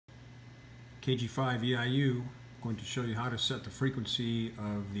KG5 EIU, going to show you how to set the frequency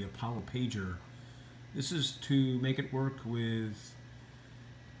of the Apollo pager. This is to make it work with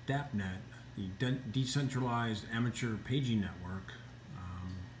DAPNet, the Decentralized Amateur Paging Network.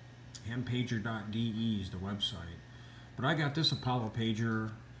 MMDVM is the website. But I got this Apollo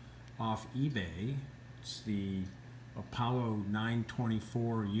pager off eBay. It's the Apollo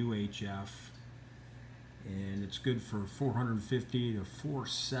 924 UHF, and it's good for 450 to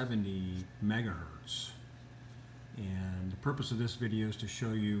 470 megahertz. And the purpose of this video is to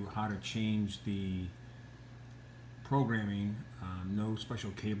show you how to change the programming. No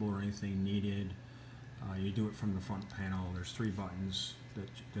special cable or anything needed. You do it from the front panel. There's 3 buttons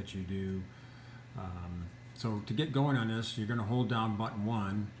that you do. So to get going on this, you're going to hold down button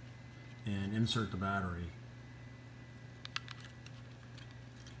 1 and insert the battery.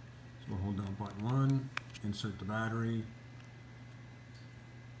 So we'll hold down button 1, insert the battery,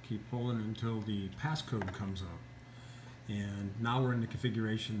 keep pulling until the passcode comes up. And now we're in the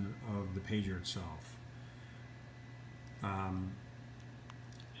configuration of the pager itself.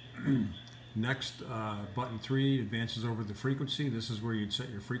 Next, button 3 advances over the frequency. This is where you'd set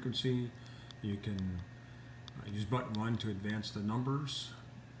your frequency. You can use button 1 to advance the numbers.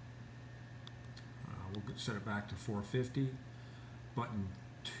 We'll set it back to 450. Button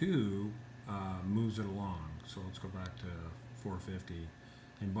 2 moves it along. So let's go back to 450.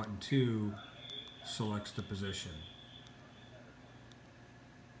 And button 2 selects the position.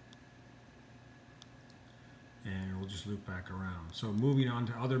 And we'll just loop back around. So moving on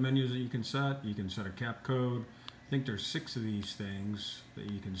to other menus that you can set a cap code. I think there's 6 of these things that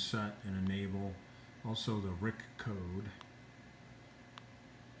you can set and enable. Also the RIC code.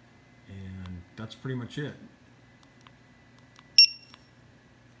 And that's pretty much it.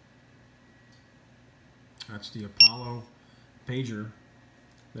 That's the Apollo pager,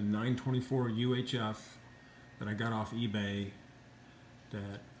 the 924 UHF that I got off eBay,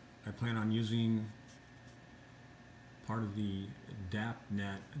 that I plan on using part of the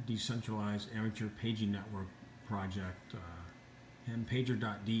DAPNet, Decentralized Amateur Paging Network project,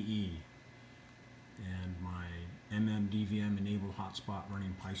 Pager.de, and my MMDVM enabled hotspot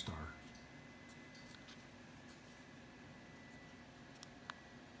running PyStar.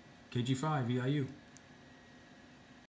 KG5 EIU.